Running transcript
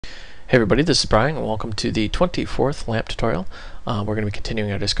Hey everybody, this is Brian and welcome to the 24th LAMP tutorial. We're going to be continuing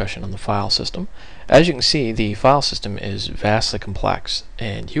our discussion on the file system. As you can see, the file system is vastly complex,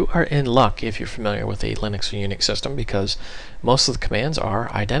 and you are in luck if you're familiar with a Linux or Unix system because most of the commands are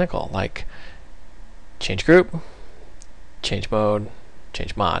identical, like change group, change mode,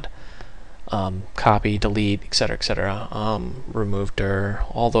 change mod, copy, delete, etc., remove dir,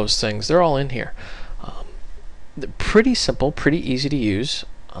 all those things. They're all in here. They're pretty simple, pretty easy to use.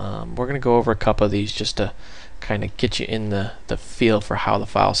 We're going to go over a couple of these just to kind of get you in the feel for how the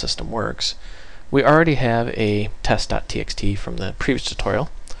file system works. We already have a test.txt from the previous tutorial,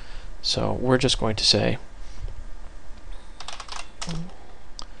 so we're just going to say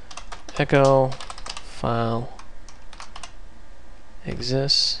echo file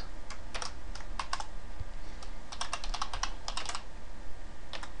exists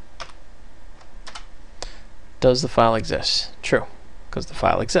does the file exist? True, because the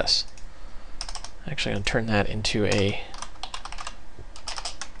file exists. Actually, I'm going to turn that into a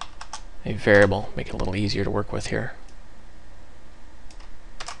variable, make it a little easier to work with here.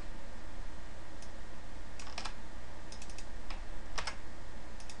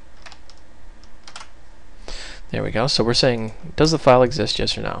 There we go. So we're saying, does the file exist,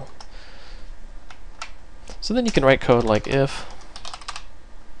 yes or no? So then you can write code like if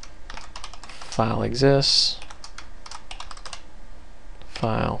file exists,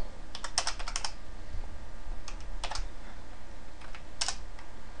 file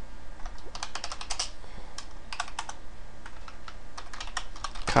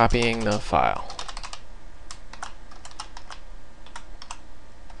copying the file.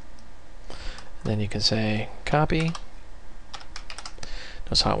 And then you can say copy.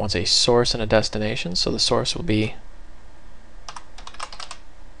 Notice how it wants a source and a destination, so the source will be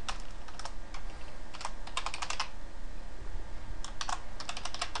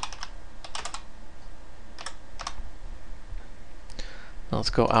let's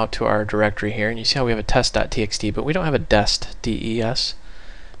go out to our directory here, and you see how we have a test.txt, but we don't have a dest, D-E-S,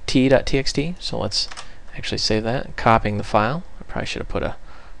 t.txt, so let's actually save that. Copying the file. I probably should have put a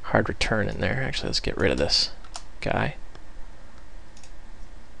hard return in there. Actually, let's get rid of this guy.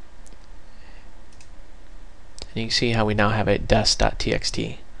 And you can see how we now have a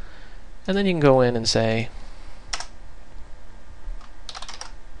dest.txt. And then you can go in and say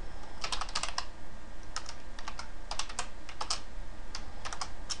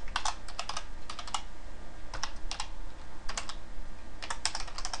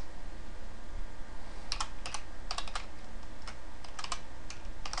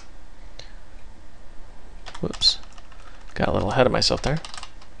whoops, got a little ahead of myself there.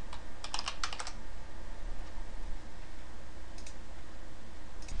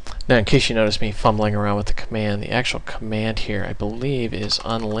 Now, in case you notice me fumbling around with the command, the actual command here, I believe, is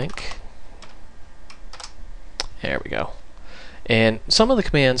unlink. There we go. And some of the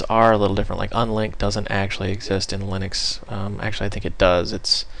commands are a little different, like unlink doesn't actually exist in Linux. Actually, I think it does.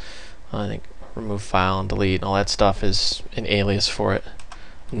 It's, I think, remove file and delete and all that stuff is an alias for it.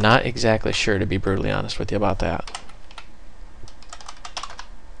 Not exactly sure, to be brutally honest with you, about that.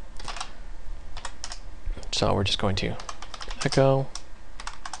 So we're just going to echo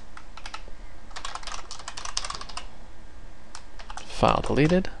file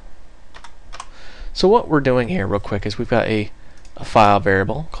deleted. So what we're doing here real quick is we've got a file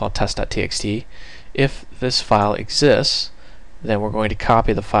variable called test.txt. If this file exists, then we're going to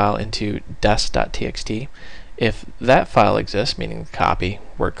copy the file into dest.txt. If that file exists, meaning the copy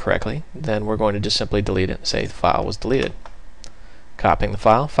worked correctly, then we're going to just simply delete it and say the file was deleted. Copying the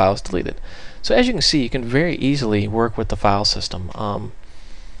file, file is deleted. So as you can see, you can very easily work with the file system.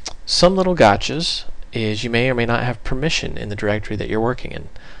 Some little gotchas is you may or may not have permission in the directory that you're working in,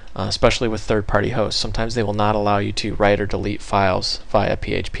 especially with third-party hosts. Sometimes they will not allow you to write or delete files via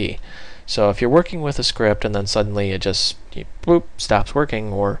PHP. So if you're working with a script and then suddenly it just boop, stops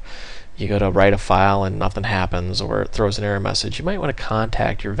working, or you go to write a file and nothing happens, or it throws an error message, you might want to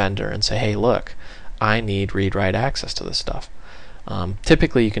contact your vendor and say, hey, look, I need read-write access to this stuff.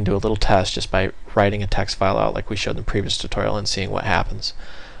 Typically, you can do a little test just by writing a text file out like we showed in the previous tutorial and seeing what happens.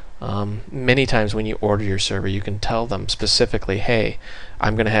 Many times when you order your server, you can tell them specifically, hey,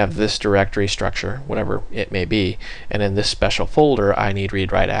 I'm going to have this directory structure, whatever it may be, and in this special folder, I need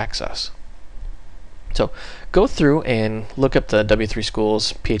read-write access. So go through and look up the W3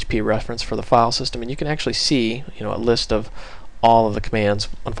 Schools PHP reference for the file system, and you can actually see, a list of all of the commands.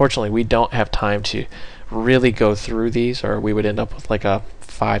 Unfortunately, we don't have time to really go through these, or we would end up with like a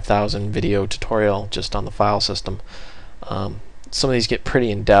 5,000 video tutorial just on the file system. Some of these get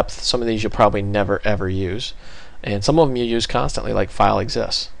pretty in depth. Some of these you'll probably never ever use, and some of them you use constantly, like file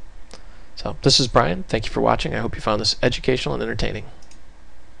exists. So this is Brian. Thank you for watching. I hope you found this educational and entertaining.